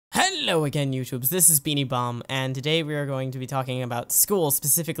Hello again, YouTubes. This is BeenieBomb, and today we are going to be talking about school,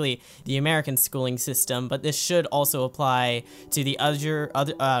 specifically the American schooling system, but this should also apply to the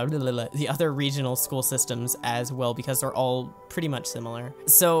other regional school systems as well, because they're all pretty much similar.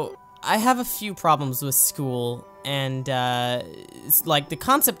 So, I have a few problems with school, and it's like the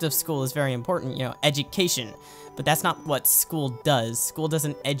concept of school is very important, you know, education. But that's not what school does. School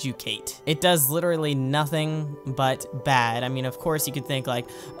doesn't educate. It does literally nothing but bad. I mean, of course you could think like,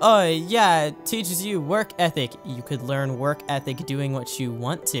 oh yeah, it teaches you work ethic. You could learn work ethic doing what you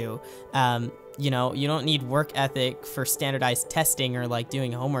want to. You know, you don't need work ethic for standardized testing or like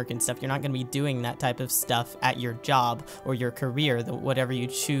doing homework and stuff. You're not gonna be doing that type of stuff at your job or your career, whatever you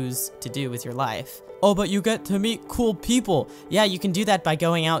choose to do with your life. Oh, but you get to meet cool people. Yeah, you can do that by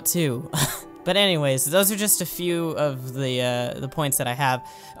going out too. But anyways, those are just a few of the points that I have.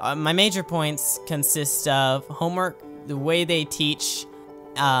 My major points consist of homework, the way they teach,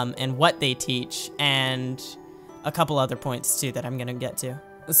 and what they teach, and a couple other points too that I'm gonna get to.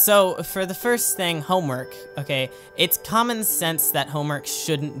 So, for the first thing, homework, okay? It's common sense that homework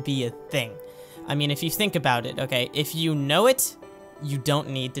shouldn't be a thing. I mean, if you think about it, okay? If you know it, you don't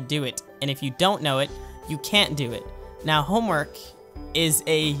need to do it. And if you don't know it, you can't do it. Now, homework is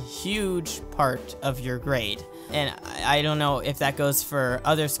a huge part of your grade. And I don't know if that goes for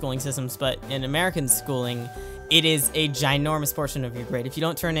other schooling systems, but in American schooling, it is a ginormous portion of your grade. If you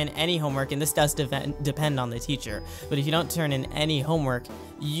don't turn in any homework, and this does depend on the teacher, but if you don't turn in any homework,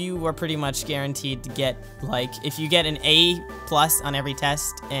 you are pretty much guaranteed to get, like, if you get an A+ on every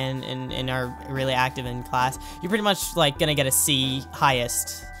test and are really active in class, you're pretty much, like, gonna get a C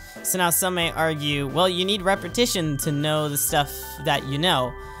highest. So now some may argue, well, you need repetition to know the stuff that you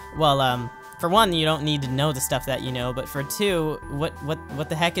know. Well, for one, you don't need to know the stuff that you know, but for two, what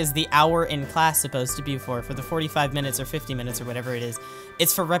the heck is the hour in class supposed to be for? For the 45 minutes or 50 minutes or whatever it is.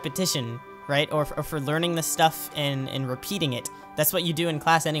 It's for repetition, right? Or for learning the stuff and repeating it. That's what you do in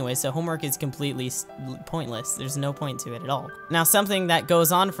class anyway, so homework is completely pointless. There's no point to it at all. Now, something that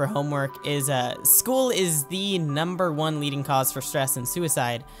goes on for homework is, school is the #1 leading cause for stress and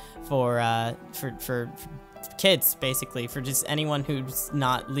suicide for kids, basically, for just anyone who's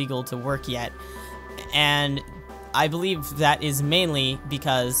not legal to work yet. And I believe that is mainly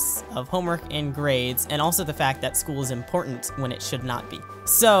because of homework and grades, and also the fact that school is important when it should not be.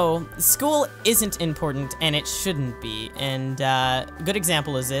 So, school isn't important, and it shouldn't be, and a good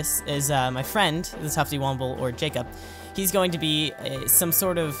example is this, is my friend, the Tufty Womble, or Jacob. He's going to be some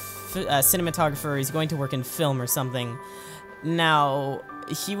sort of cinematographer. He's going to work in film or something. Now,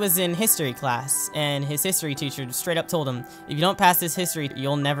 he was in history class, and his history teacher straight up told him, if you don't pass this history,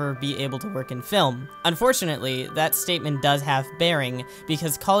 you'll never be able to work in film. Unfortunately, that statement does have bearing,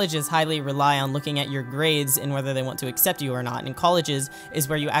 because colleges highly rely on looking at your grades and whether they want to accept you or not, and colleges is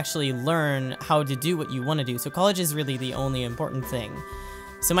where you actually learn how to do what you want to do, so college is really the only important thing.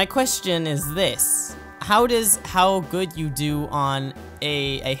 So my question is this: how good you do on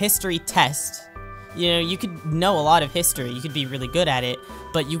a history test? You know, you could know a lot of history, you could be really good at it,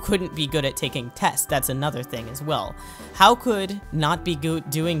 but you couldn't be good at taking tests. That's another thing as well. How could not be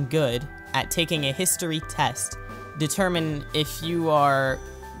doing good at taking a history test determine if you are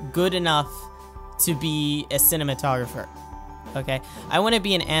good enough to be a cinematographer? Okay, I want to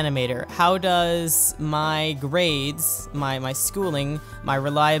be an animator. How does my grades, my schooling, my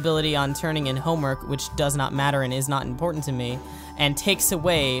reliability on turning in homework, which does not matter and is not important to me, and takes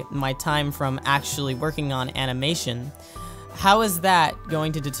away my time from actually working on animation, how is that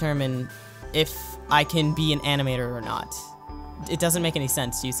going to determine if I can be an animator or not? It doesn't make any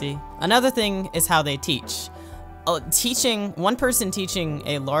sense, you see? Another thing is how they teach. One person teaching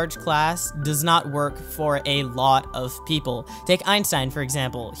a large class does not work for a lot of people. Take Einstein, for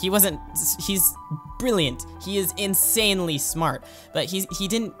example. He's brilliant. He is insanely smart, but he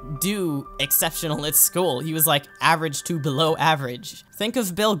didn't do exceptional at school. He was like average to below average. Think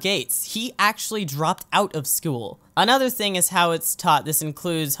of Bill Gates. He actually dropped out of school. Another thing is how it's taught. This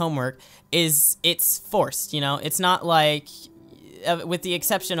includes homework. It's forced, you know? It's not like, with the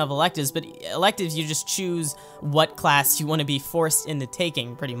exception of electives, but electives you just choose what class you want to be forced into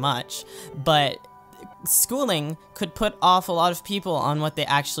taking, pretty much. But schooling could put off a lot of people on what they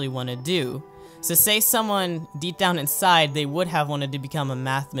actually want to do. So say someone deep down inside, they would have wanted to become a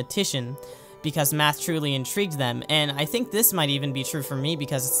mathematician because math truly intrigued them, and I think this might even be true for me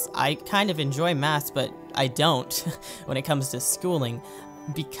because I kind of enjoy math, but I don't when it comes to schooling,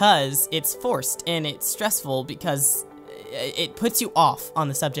 because it's forced and it's stressful because it puts you off on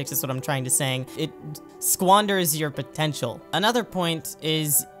the subject, is what I'm trying to say. It squanders your potential. Another point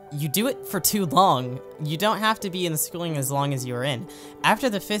is you do it for too long. You don't have to be in schooling as long as you're in. After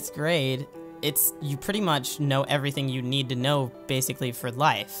the 5th grade, you pretty much know everything you need to know basically for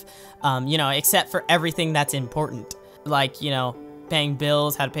life. You know, except for everything that's important. Like, you know, paying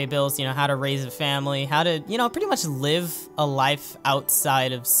bills, how to pay bills, you know, how to raise a family, how to, you know, pretty much live a life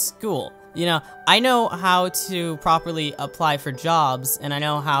outside of school. You know, I know how to properly apply for jobs, and I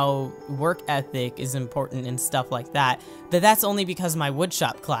know how work ethic is important and stuff like that, but that's only because of my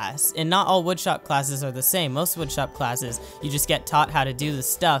woodshop class, and not all woodshop classes are the same. Most woodshop classes, you just get taught how to do the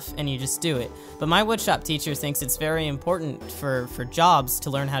stuff, and you just do it. But my woodshop teacher thinks it's very important for jobs to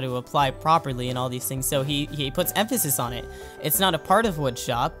learn how to apply properly and all these things, so he puts emphasis on it. It's not a part of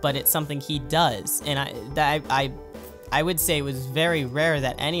woodshop, but it's something he does, and I would say it was very rare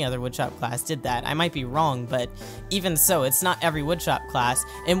that any other woodshop class did that. I might be wrong, but even so, it's not every woodshop class,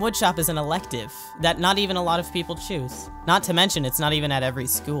 and woodshop is an elective that not even a lot of people choose. Not to mention, it's not even at every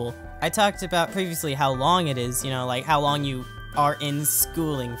school. I talked about previously how long it is, you know, like how long you are in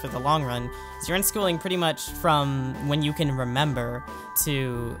schooling for the long run. So you're in schooling pretty much from when you can remember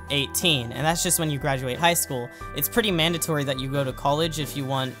to 18, and that's just when you graduate high school. It's pretty mandatory that you go to college if you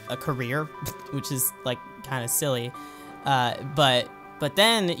want a career, which is like kind of silly. But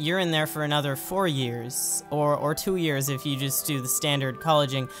then you're in there for another 4 years, or 2 years if you just do the standard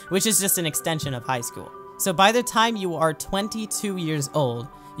colleging, which is just an extension of high school. So by the time you are 22 years old,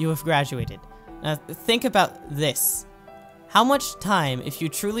 you have graduated. Now think about this. How much time, if you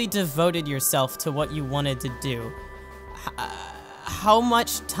truly devoted yourself to what you wanted to do, how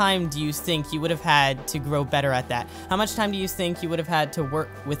much time do you think you would have had to grow better at that? How much time do you think you would have had to work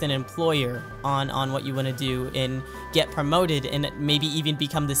with an employer on what you want to do and get promoted and maybe even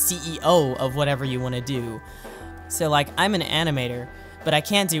become the CEO of whatever you want to do? So like, I'm an animator, but I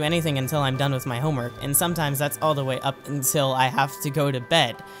can't do anything until I'm done with my homework, and sometimes that's all the way up until I have to go to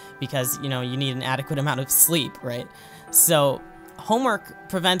bed because, you know, you need an adequate amount of sleep, right? So homework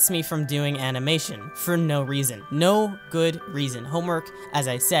prevents me from doing animation for no reason. No good reason. Homework, as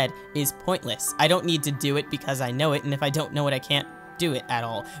I said, is pointless. I don't need to do it because I know it, and if I don't know it, I can't do it at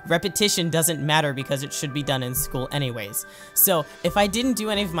all. Repetition doesn't matter because it should be done in school anyways. So if I didn't do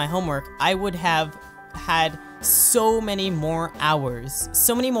any of my homework, I would have had so many more hours,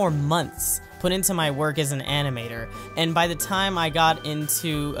 so many more months put into my work as an animator, and by the time I got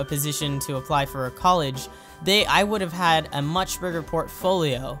into a position to apply for a college, I would have had a much bigger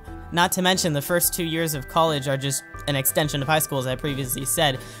portfolio. Not to mention the first 2 years of college are just an extension of high school, as I previously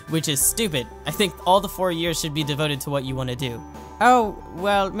said, which is stupid. I think all the 4 years should be devoted to what you want to do. Oh,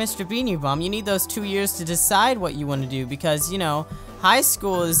 well, Mr. BeenieBomb, you need those 2 years to decide what you want to do because, you know, high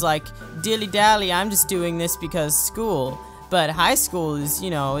school is like, dilly-dally, I'm just doing this because school. But high school is, you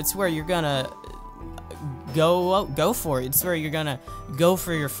know, it's where you're gonna go for it. It's where you're gonna go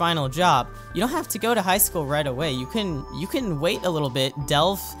for your final job. You don't have to go to high school right away. You can wait a little bit,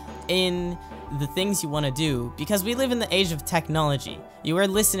 delve in the things you want to do, because we live in the age of technology. You are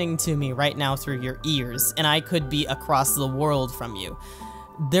listening to me right now through your ears, and I could be across the world from you.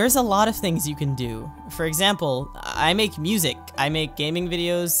 There's a lot of things you can do. For example, I make music, I make gaming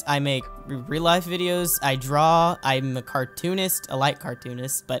videos, I make real-life videos, I draw, I'm a cartoonist, a light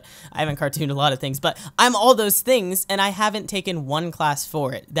cartoonist, but I haven't cartooned a lot of things, but I'm all those things, and I haven't taken one class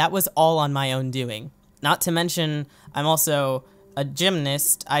for it. That was all on my own doing. Not to mention, I'm also a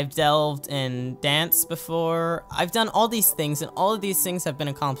gymnast. I've delved in dance before. I've done all these things, and all of these things have been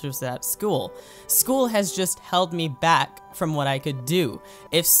accomplished at school. School has just held me back from what I could do.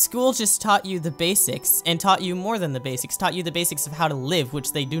 If school just taught you the basics, and taught you more than the basics, taught you the basics of how to live,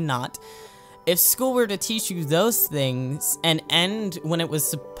 which they do not, if school were to teach you those things and end when it was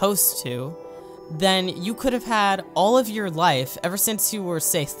supposed to, then you could have had all of your life, ever since you were,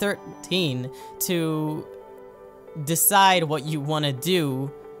 say, 13, to decide what you want to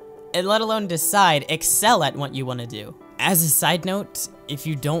do, and let alone excel at what you want to do. As a side note, if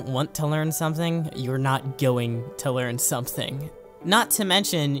you don't want to learn something, you're not going to learn something. Not to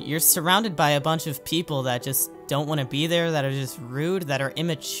mention, you're surrounded by a bunch of people that just don't want to be there, that are just rude, that are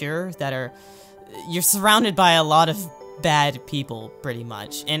immature, you're surrounded by a lot of bad people, pretty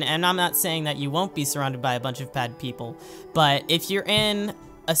much. And I'm not saying that you won't be surrounded by a bunch of bad people, but if you're in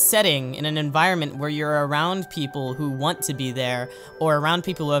a setting, in an environment where you're around people who want to be there, or around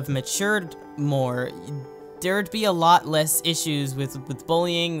people who have matured more, there'd be a lot less issues with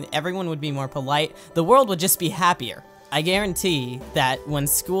bullying. Everyone would be more polite. The world would just be happier. I guarantee that when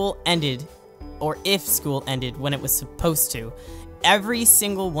school ended, or if school ended when it was supposed to, every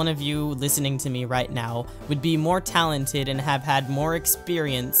single one of you listening to me right now would be more talented and have had more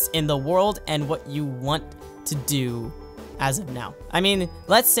experience in the world and what you want to do as of now. I mean,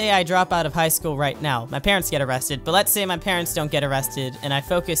 let's say I drop out of high school right now. My parents get arrested, but let's say my parents don't get arrested and I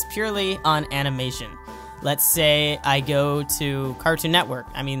focus purely on animation. Let's say I go to Cartoon Network.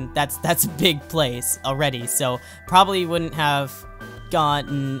 I mean, that's a big place already, so probably wouldn't have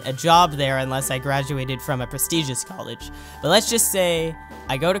gotten a job there unless I graduated from a prestigious college. But let's just say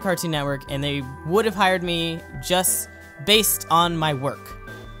I go to Cartoon Network and they would have hired me just based on my work.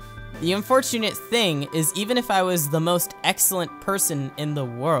 The unfortunate thing is, even if I was the most excellent person in the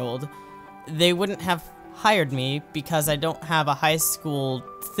world, they wouldn't have hired me because I don't have a high school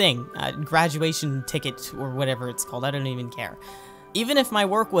thing, a graduation ticket or whatever it's called. I don't even care. Even if my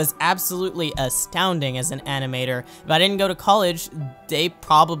work was absolutely astounding as an animator, if I didn't go to college, they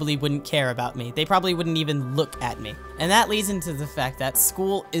probably wouldn't care about me. They probably wouldn't even look at me. And that leads into the fact that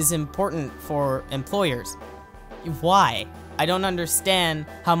school is important for employers. Why? I don't understand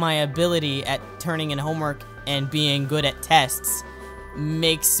how my ability at turning in homework and being good at tests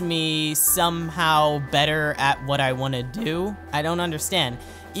makes me somehow better at what I want to do. I don't understand.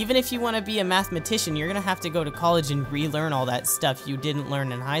 Even if you want to be a mathematician, you're going to have to go to college and relearn all that stuff you didn't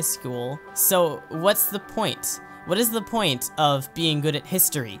learn in high school. So what's the point? What is the point of being good at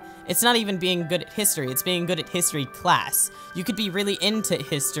history? It's not even being good at history, it's being good at history class. You could be really into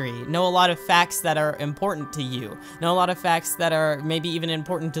history, know a lot of facts that are important to you, know a lot of facts that are maybe even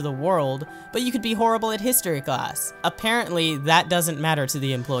important to the world, but you could be horrible at history class. Apparently, that doesn't matter to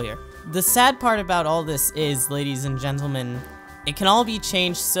the employer. The sad part about all this is, ladies and gentlemen, it can all be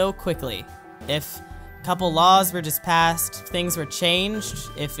changed so quickly. If a couple laws were just passed, things were changed,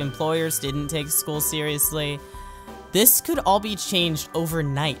 if employers didn't take school seriously, this could all be changed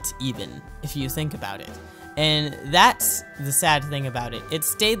overnight, even, if you think about it. And that's the sad thing about it. It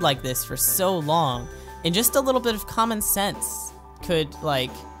stayed like this for so long, and just a little bit of common sense could,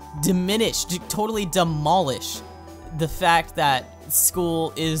 like, diminish, totally demolish the fact that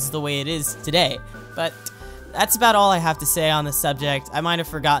school is the way it is today. But that's about all I have to say on the subject. I might have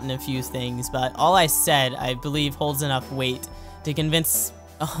forgotten a few things, but all I said, I believe, holds enough weight to convince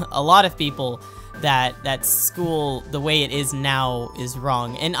a lot of people that school, the way it is now, is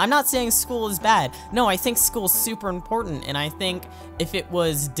wrong. And I'm not saying school is bad. No, I think school's super important, and I think if it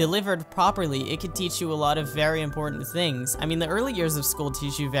was delivered properly, it could teach you a lot of very important things. I mean, the early years of school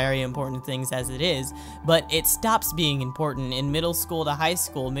teach you very important things as it is, but it stops being important in middle school to high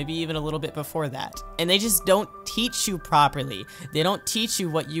school, maybe even a little bit before that. And they just don't teach you properly. They don't teach you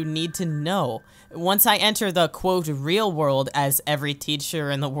what you need to know. Once I enter the, quote, real world, as every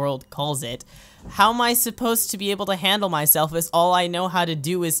teacher in the world calls it, how am I supposed to be able to handle myself if all I know how to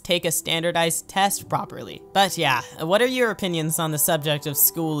do is take a standardized test properly? But yeah, what are your opinions on the subject of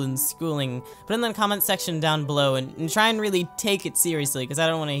school and schooling? Put in the comment section down below and try and really take it seriously, because I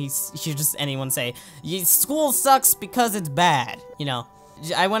don't want to hear just anyone say, school sucks because it's bad, you know.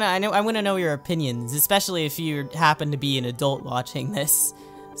 I want to know your opinions, especially if you happen to be an adult watching this.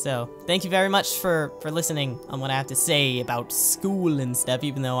 So, thank you very much for listening on what I have to say about school and stuff,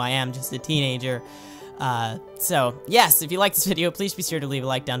 even though I am just a teenager. So, yes, if you like this video, please be sure to leave a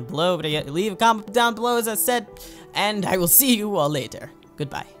like down below, but leave a comment down below, as I said, and I will see you all later.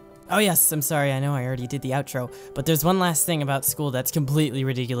 Goodbye. Oh yes, I'm sorry, I know I already did the outro, but there's one last thing about school that's completely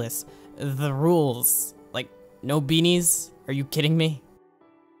ridiculous. The rules. Like, no beanies? Are you kidding me?